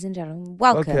 Please, ladies and gentlemen,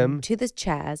 welcome, Welcome. to the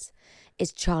chairs.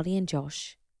 It's Charlie and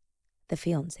Josh, the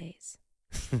fiancés.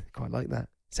 Quite like that.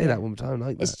 Say that one more time,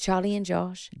 like It's that. Charlie and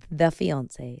Josh, the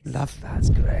fiancés. Love that's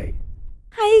great.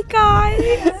 Hey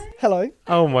guys. Hello.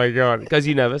 Oh my god. Guys,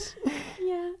 you nervous?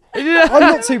 I'm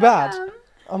not too bad.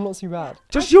 I'm not too bad.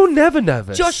 Josh, you're never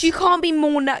nervous. Josh, you can't be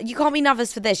more. You can't be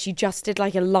nervous for this. You just did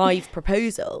like a live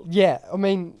proposal. Yeah, I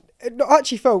mean, I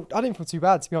didn't feel too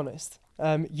bad, to be honest.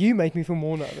 You made me feel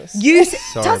more nervous. You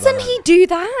Sorry doesn't about he do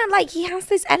that? Like he has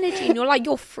this energy, and you're like,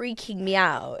 you're freaking me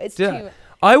out. It's Yeah. too.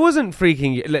 I wasn't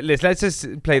freaking you. Let's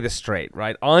just play this straight,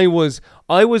 right? I was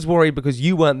worried because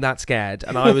you weren't that scared,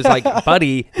 and I was like,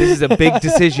 buddy, this is a big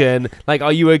decision. Like,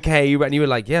 are you okay? And you were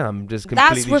like, yeah, I'm just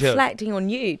completely That's chill. reflecting on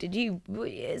you.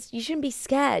 You shouldn't be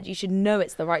scared. You should know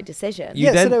it's the right decision. You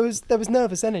Yeah, then- so there was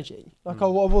nervous energy. Like I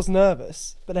was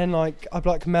nervous, but then like I'd be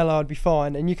like, Camilla, I'd be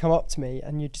fine, and you come up to me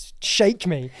and you just shake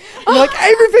me, and like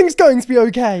everything's going to be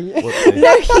okay.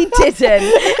 No, he didn't.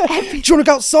 Do you want to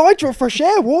go outside? Do you want fresh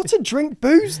air, water, drink,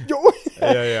 booze?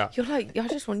 Yeah. You're like, I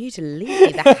just want you to leave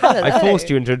me the hell alone. I forced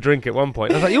you into a drink at one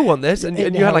point. I was like, you'll want this, and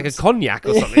It you had like a helps. cognac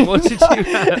or something. What did you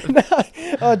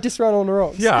have? I just ran on the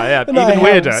rocks. Yeah, No, even it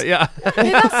weirder. helps. Yeah.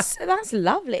 No, that's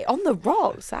lovely. On the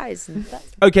rocks. That's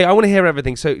Okay, I want to hear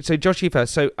everything. So Josh, you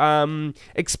first. So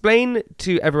explain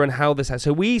to everyone how this has.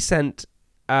 So we sent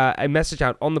a message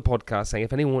out on the podcast saying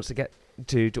if anyone wants to get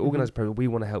to organise a program, we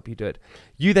want to help you do it.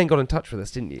 You then got in touch with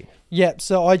us, didn't you? Yep,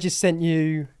 so I just sent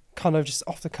you kind of just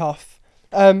off the cuff.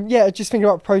 Just thinking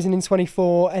about proposing in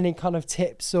 24, any kind of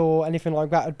tips or anything like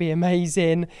that would be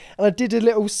amazing. And I did a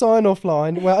little sign-off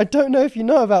line where I don't know if you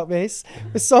know about this.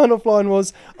 The sign-off line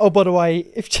was, oh, by the way,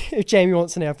 if Jamie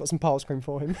wants any, I've got some parts cream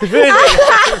for him.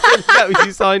 That was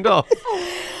you signed off.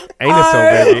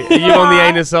 Anusol, baby. Are you on the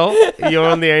anusol? You're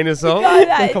on the anusol?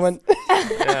 No comment.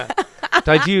 Yeah.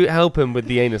 Did you help him with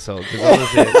the anusol? Because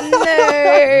honestly, it's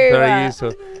no. very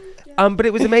useful. But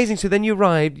it was amazing. So then you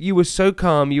arrived. You were so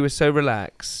calm. You were so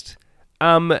relaxed.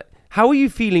 How are you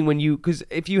feeling when you? Because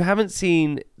if you haven't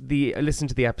listened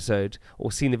to the episode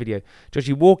or seen the video, Josh,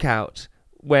 you walk out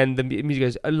when the music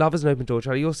goes. Love is an open door.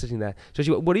 Charlie, you're sitting there. Josh,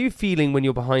 what are you feeling when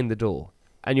you're behind the door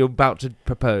and you're about to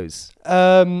propose?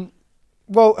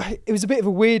 Well, it was a bit of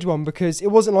a weird one because it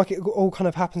wasn't like it all kind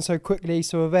of happened so quickly.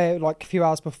 So we were there like a few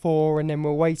hours before, and then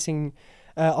we're waiting.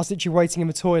 I was literally waiting in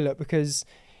the toilet because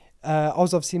I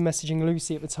was obviously messaging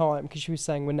Lucy at the time because she was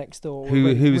saying we're next door.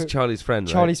 Who was Charlie's friend?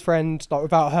 Charlie's friend. Like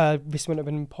without her, this wouldn't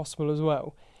have been possible as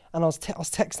well. And I was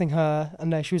texting her,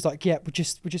 and she was like, "Yeah, we're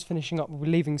just finishing up. We're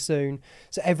leaving soon."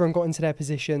 So everyone got into their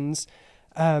positions,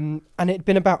 and it'd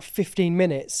been about 15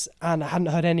 minutes, and I hadn't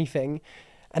heard anything.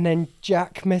 And then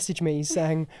Jack messaged me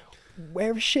saying,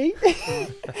 "Where is she?"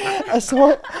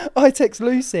 So I text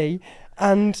Lucy,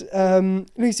 and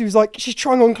Lucy was like, "She's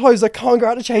trying on clothes. I can't go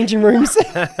out to changing rooms."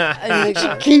 She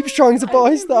keeps trying to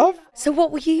buy stuff. So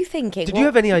what were you thinking? Did you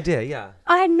have any idea? Yeah.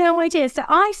 I had no idea. So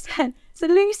I said, so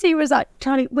Lucy was like,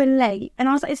 "Charlie, we're late." And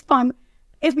I was like, "It's fine.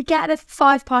 If we get at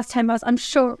 10:05, I'm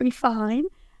sure it'll be fine."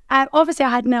 Obviously, I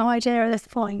had no idea at this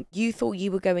point. You thought you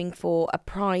were going for a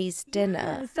prize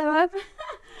dinner. So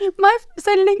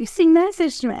Lucy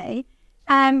messaged me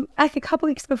like a couple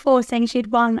weeks before saying she'd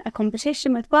won a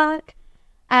competition with work.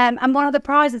 And one of the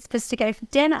prizes was to go for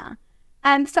dinner.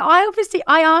 So I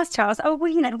asked her, I was like, oh,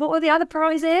 well, you know, what were the other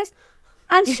prizes?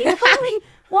 And she told me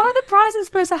one of the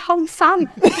prizes was a whole salmon.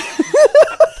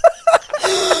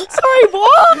 Sorry,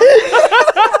 what?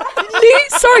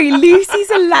 Sorry, Lucy's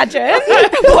a legend.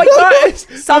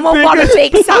 Someone won a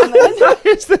big salmon. That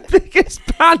is the biggest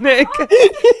panic.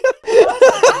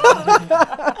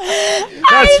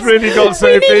 That's really got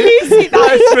Sophie. Lucy,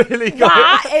 That's really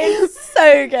got that is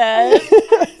so good.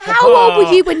 How old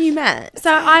were you when you met?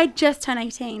 So I just turned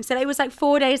 18. So it was like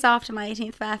 4 days after my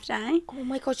 18th birthday. Oh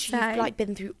my God, you've like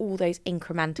been through all those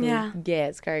incremental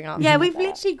years growing up. Yeah, we've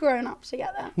literally grown up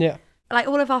together. Yeah. Like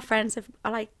all of our friends have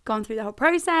like gone through the whole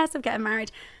process of getting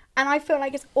married, and I feel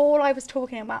like it's all I was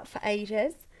talking about for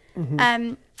ages.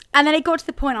 And then it got to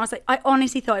the point I was like, I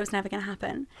honestly thought it was never going to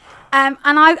happen. And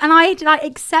I like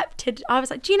accepted. I was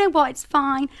like, do you know what? It's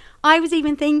fine. I was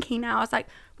even thinking now. I was like,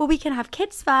 well, we can have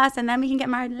kids first, and then we can get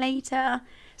married later.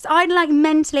 So I'd like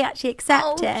mentally actually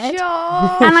accepted.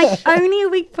 And like only a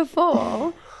week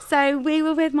before. So we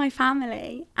were with my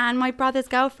family, and my brother's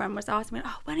girlfriend was asking me,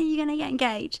 oh, when are you going to get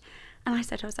engaged? And I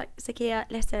was like, Zakia,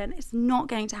 listen, it's not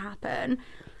going to happen.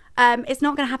 It's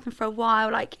not going to happen for a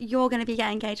while. Like, you're going to be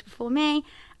getting engaged before me.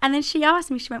 And then she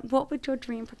asked me, she went, what would your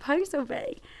dream proposal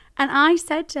be? And I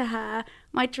said to her,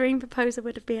 my dream proposal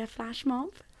would be a flash mob.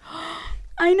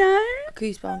 I know.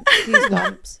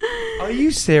 Goosebumps. Are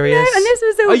you serious? No, and this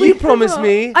was a you promised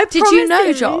me? Did you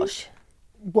know, Josh?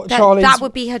 What Charlie's That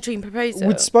would be her dream proposal.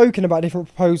 We'd spoken about different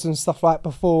proposals and stuff like that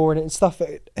before, and it's stuff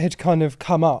that had kind of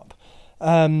come up.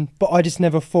 But I just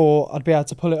never thought I'd be able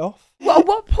to pull it off. Well, at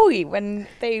what point when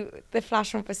the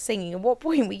flash mob was singing, at what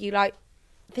point were you like,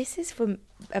 this is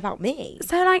about me?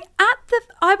 So like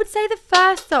I would say the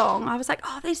first song, I was like,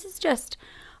 oh, this is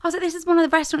one of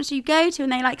the restaurants you go to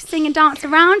and they like sing and dance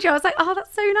around you. I was like, oh,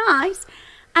 that's so nice.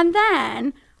 And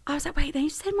then I was like, wait, they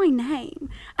said my name.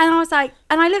 And I was like,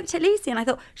 and I looked at Lucy and I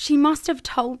thought, she must have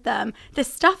told them the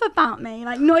stuff about me,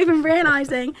 like not even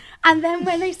realising. And then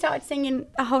when they started singing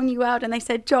A Whole New World and they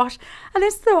said Josh, and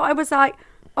this thought, I was like,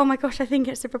 oh my gosh, I think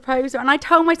it's a proposal. And I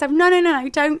told myself, no,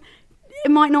 don't. It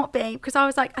might not be, because I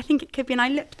was like, I think it could be. And I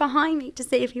looked behind me to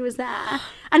see if he was there,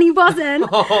 and he wasn't.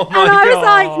 Oh and I was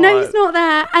like, no, he's not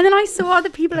there. And then I saw other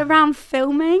people around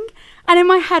filming, and in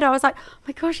my head I was like, oh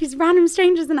my gosh, these random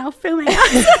strangers are now filming us.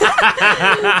 And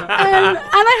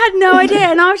I had no idea,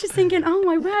 and I was just thinking, oh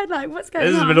my word, like what's going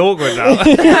on? This is a bit awkward now.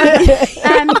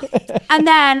 And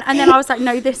then I was like,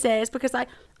 no, this is, because I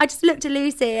just looked at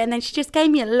Lucy, and then she just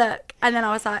gave me a look, and then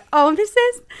I was like, oh, this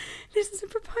is a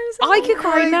proposal. I could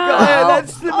cry now.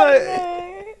 That's the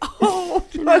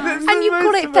most. And you've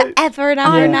got it forever and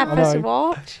ever and ever to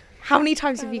watch. How many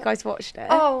times have you guys watched it?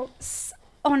 Oh,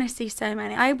 honestly, so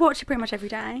many. I watch it pretty much every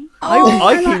day.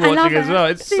 I keep watching as well.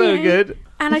 It's so good.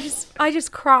 And I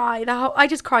just cry. I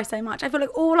just cry so much. I feel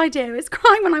like all I do is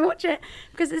cry when I watch it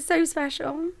because it's so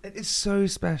special. It is so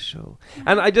special.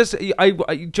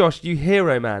 And Josh, you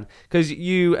hero man, because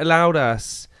you allowed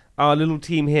us, our little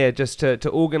team here, just to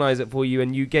organise it for you,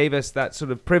 and you gave us that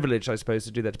sort of privilege, I suppose,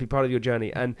 to do that, to be part of your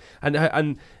journey. And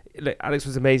look, Alex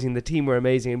was amazing, the team were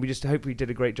amazing, and we just hope we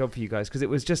did a great job for you guys, because it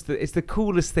was just it's the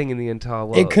coolest thing in the entire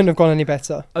world. It couldn't have gone any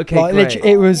better. Okay, like, great.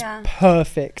 It was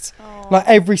perfect. Like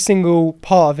every single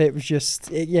part of it was just,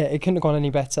 it couldn't have gone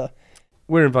any better.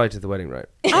 We're invited to the wedding, right?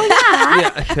 Oh yeah,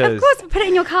 yeah. Of course, put it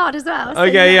in your card as well. So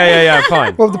Okay, yeah,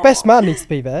 fine. Well, the best man needs to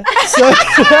be there. So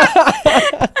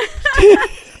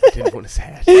I didn't want to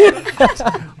say it.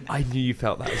 I knew you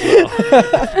felt that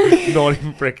as well. Not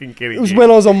even freaking kidding. It was when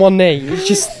I was on one knee. It was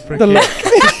just the look.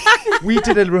 We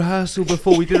did a rehearsal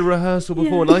before,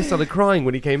 and I started crying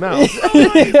when he came out.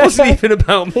 It wasn't even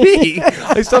about me.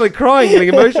 I started crying, getting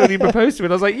emotional when he proposed to me,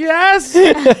 and I was like, yes!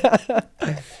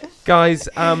 Guys,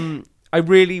 I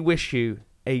really wish you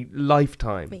a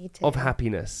lifetime of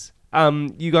happiness.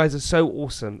 You guys are so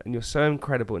awesome, and you're so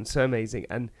incredible and so amazing,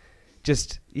 and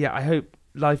just, I hope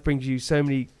life brings you so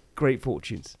many great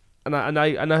fortunes. And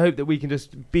I hope that we can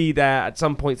just be there at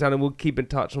some point, and we'll keep in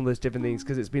touch on those different things,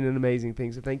 because it's been an amazing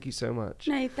thing. So thank you so much.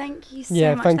 No, thank you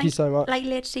so much. Thank you so much. Like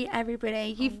literally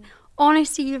everybody,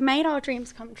 you've made our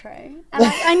dreams come true. And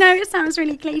I know it sounds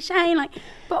really cliche,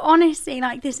 but honestly,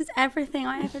 this is everything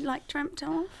I ever dreamt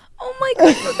of. Oh my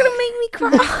God, you're gonna make me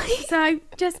cry. So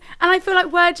and I feel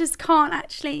like words just can't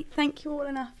actually thank you all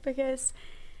enough, because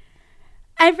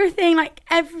everything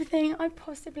I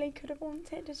possibly could have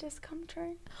wanted has just come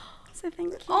true. So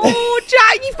thank you. Oh,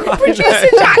 Jack, you've got producer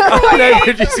Jack I crying. know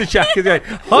producer Jack is going,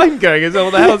 I'm going as well.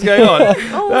 What the hell's going on?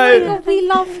 Oh my God, we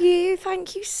love you.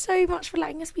 Thank you so much for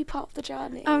letting us be part of the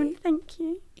journey. Oh, thank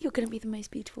you. You're going to be the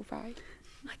most beautiful bride.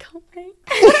 I can't wait.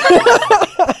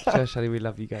 Josh, Shelley, we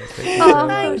love you guys. Thank you Oh, so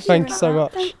much. Thank you so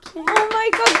much. Thank you. Oh my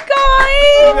God,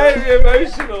 guys. You made me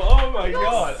emotional. Oh my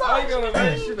God. I got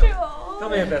emotional. Tell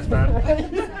me your best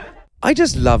man. I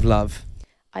just love love.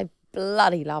 I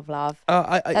bloody love love.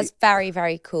 That's very,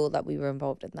 very cool that we were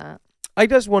involved in that. I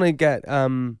just want to get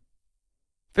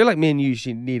feel like me and you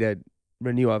should need to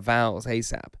renew our vows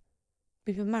ASAP.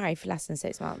 We've been married for less than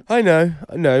 6 months. I know,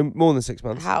 more than 6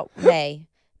 months. How?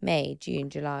 May,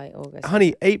 June, July, August.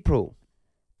 Honey, April.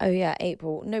 Oh yeah,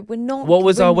 April. No, we're not. What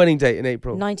was our wedding date in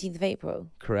April? 19th of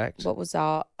April. Correct. What was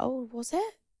our? Oh, was it?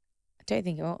 I don't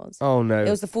think it was. Oh no. It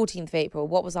was the 14th of April.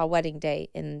 What was our wedding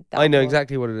date in? I know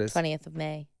exactly what it is. 20th of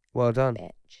May. Well done. Bitch.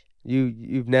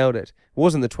 You've nailed it. It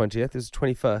wasn't the 20th. It was the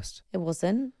 21st. It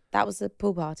wasn't. That was the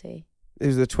pool party. It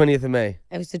was the 20th of May.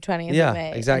 It was the 20th of May. Yeah,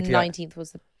 exactly. And 19th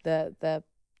was the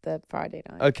Friday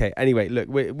night. Okay. Anyway, look,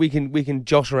 we can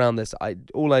josh around this.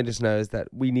 All I just know is that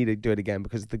we need to do it again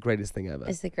because it's the greatest thing ever.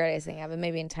 It's the greatest thing ever.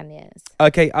 Maybe in 10 years.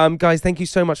 Okay, guys, thank you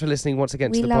so much for listening once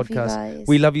again to the podcast. We love you guys.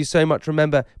 We love you so much.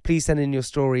 Remember, please send in your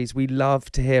stories. We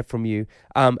love to hear from you.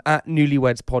 At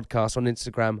NewlyWeds Podcast on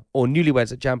Instagram or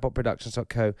newlyweds at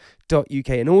jampotproductions.co.uk.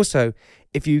 And also,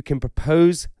 if you can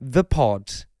propose the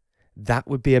pod, that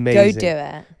would be amazing. Go do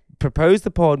it. Propose the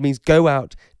pod means go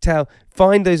out,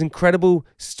 find those incredible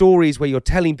stories where you're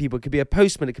telling people. It could be a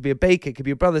postman, it could be a baker, it could be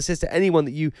a brother, sister, anyone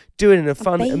that you do it in a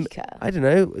fun. Baker? I don't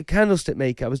know, a candlestick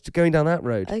maker. I was going down that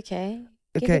road. Okay.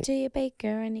 Give it to your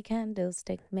baker and your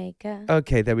candlestick maker.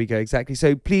 Okay, there we go. Exactly.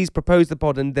 So please propose the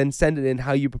pod and then send it in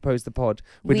how you propose the pod.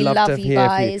 We'd We love love to you hear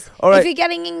guys. from you. All right. If you're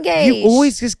getting engaged, You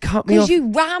always just cut me off. because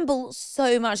you ramble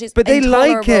so much. It's But they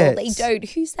like intolerable. it. They don't.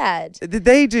 Who said?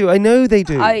 They do. I know they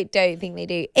do. I don't think they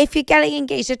do. If you're getting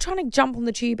engaged, they're trying to jump on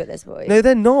the tube at this point. No,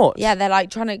 they're not. Yeah, they're like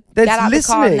trying to They're get out of the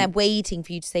car listening. and they're waiting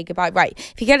for you to say goodbye. Right.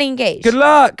 If you're getting engaged. Good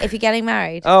luck. If you're getting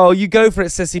married. Oh, you go for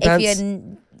it, sissy If pants.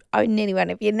 you're... I nearly went.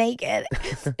 If you're naked.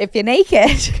 If you're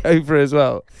naked. Go for it as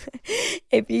well.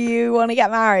 If you want to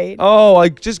get married. Oh, I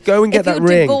just go and get that if you're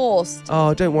ring. divorced.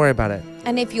 Oh, don't worry about it.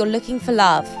 And if you're looking for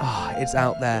love. Oh, it's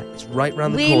out there. It's right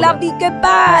round the We corner. love you.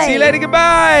 Goodbye. See you later.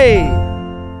 Goodbye.